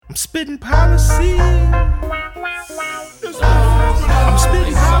I'm spittin' policy. I'm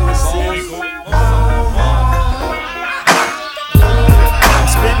spittin' policy. I'm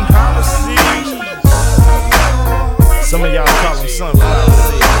spittin' policy. Some of y'all call them sunflower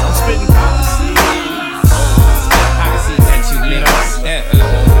seeds. I'm spittin' policy. Policy that you niggas.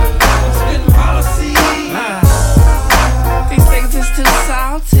 I'm spittin' policy. These niggas is too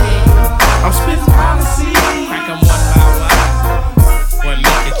salty. I'm spittin' policy. Crack 'em one by one.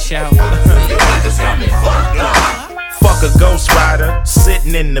 Make it show. Fuck a ghost rider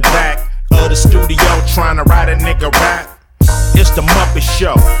sitting in the back of the studio trying to write a nigga rap. It's the Muppet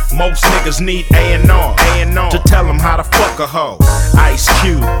Show. Most niggas need A&R to tell them how to fuck a hoe. Ice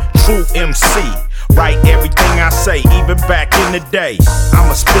Cube, true MC. Write everything I say, even back in the day.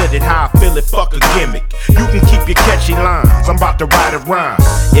 I'ma spit it how I feel it, fuck a gimmick. You can keep your catchy lines, I'm about to write a rhyme.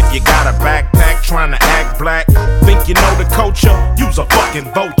 If you got a backpack trying to act black, think you know the culture, you's a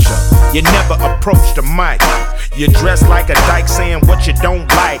fucking vulture. You never approach the mic. You dress like a dyke saying what you don't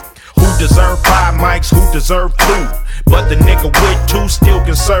like. Who deserve 5 mics, who deserve 2? But the nigga with 2 still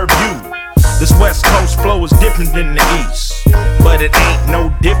can serve you. This West Coast flow is different than the East, but it ain't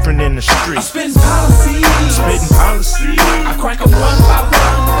no different in the street. I'm spittin' policy. Spittin' policy. I crack 'em one by one,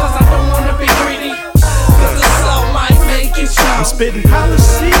 cause I don't wanna be greedy. Cause the soul might make it show. I'm spittin'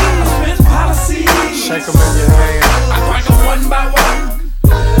 policy. I'm spittin' policy. Shake 'em in your hand. I crack 'em one by one,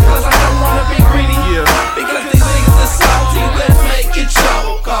 cause I don't wanna be greedy. Yeah. Because these niggas are salty, let's make it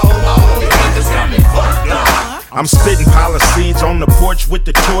choke. Oh, you niggas got me fucked up. I'm spittin' Pollaseeds on the porch with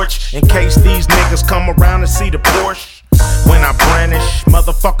the torch, in case these niggas come around and see the Porsche. When I brandish,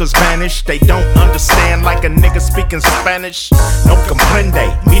 motherfuckers vanish. They don't understand like a nigga speaking Spanish. No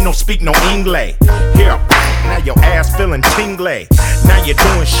comprende, me no speak no English. Here, now your ass feeling tingly. Now you're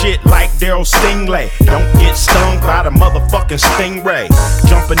doing shit like Daryl Stingley. Don't get stung by the motherfucking stingray.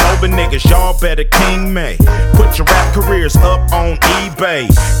 Jumping over niggas, y'all better king me. Put your rap careers up on eBay.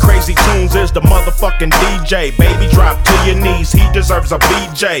 Crazy Tunes is the motherfucking DJ. Baby, drop to your knees, he deserves a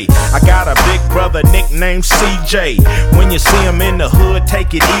BJ. I got a big brother nicknamed CJ. When you see him in the hood,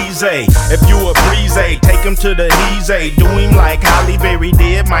 take it easy. If you a breezy, take him to the easy. Do him like Halle Berry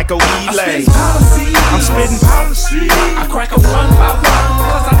did Michael Ealy. I'm spittin' policy. I crack 'em one by one,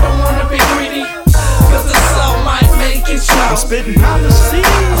 cause I don't wanna be greedy. Cause the soul might make it show. I'm spittin' policy.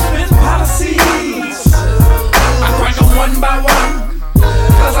 I'm spittin' policies. I crack 'em one by one,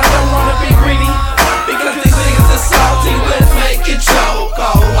 cause I don't wanna be greedy. Because these niggas are salty, let's make it choke.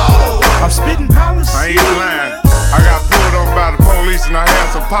 Oh. I'm spittin' policy. I ain't lying. I got pulled over by the police and I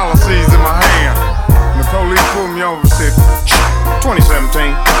had some policies in my hand. And the police pulled me over and said,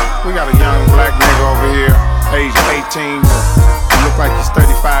 2017, we got a young black nigga over here, age 18. He look like he's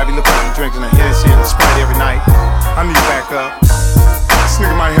 35, he look like he's drinking a Hennessy and a Sprite every night. I need to back up. This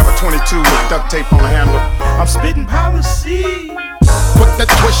nigga might have a 22 with duct tape on the handle. I'm spittin' policy. With the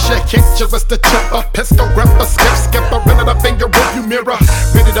twist, you hit you with the chipper. Pistol gripper, skipper, into the finger review mirror.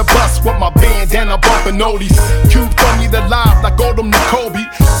 Ready to bust with my bandana bumping oldies. Cube from me the live like Oldham to Kobe.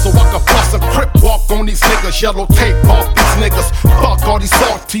 So I can floss a crip walk on these niggas. Yellow tape off these niggas. Fuck all these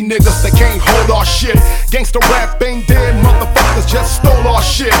salty niggas that can't hold our shit. Gangsta rap ain't dead, motherfuckers just stole our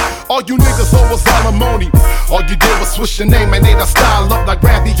shit. All you niggas owe us alimony. All you did was switch your name and they done style up like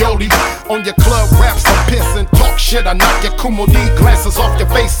ravioli. On your club raps, I'm pissing, talk shit. I knock your Kumo D glasses off your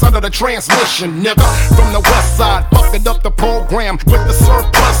face under the transmission, nigga. From the west side, fucking up the program with the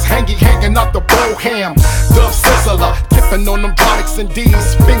surplus hanging out the Boham. Dub Sizzler, tipping on them products and D's.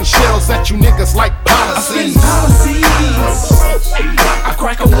 Spin shells at you niggas like policies. I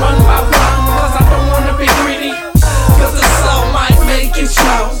crack 'em one by one, cause I don't wanna be greedy. Cause the soul might make it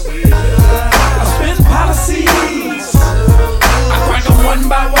show. I spit policies. I crack 'em one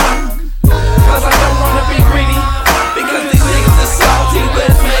by one, cause I don't wanna be greedy. Because these niggas are salty,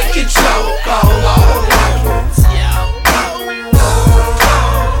 let's make it choke. Oh.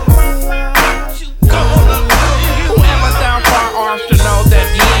 Whoever's down far off to know that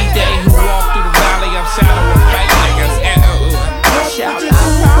Lee Day who walked through the valley of shadow of fake niggas. Shout out.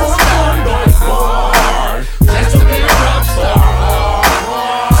 Just to be a rap star.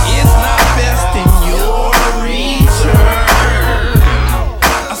 It's not best in your return.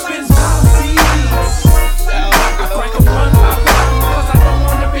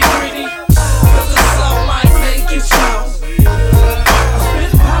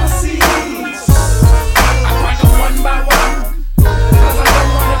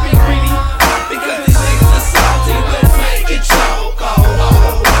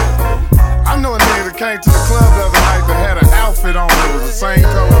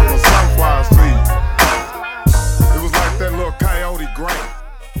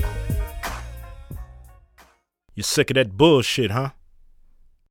 You sick of that bullshit, huh?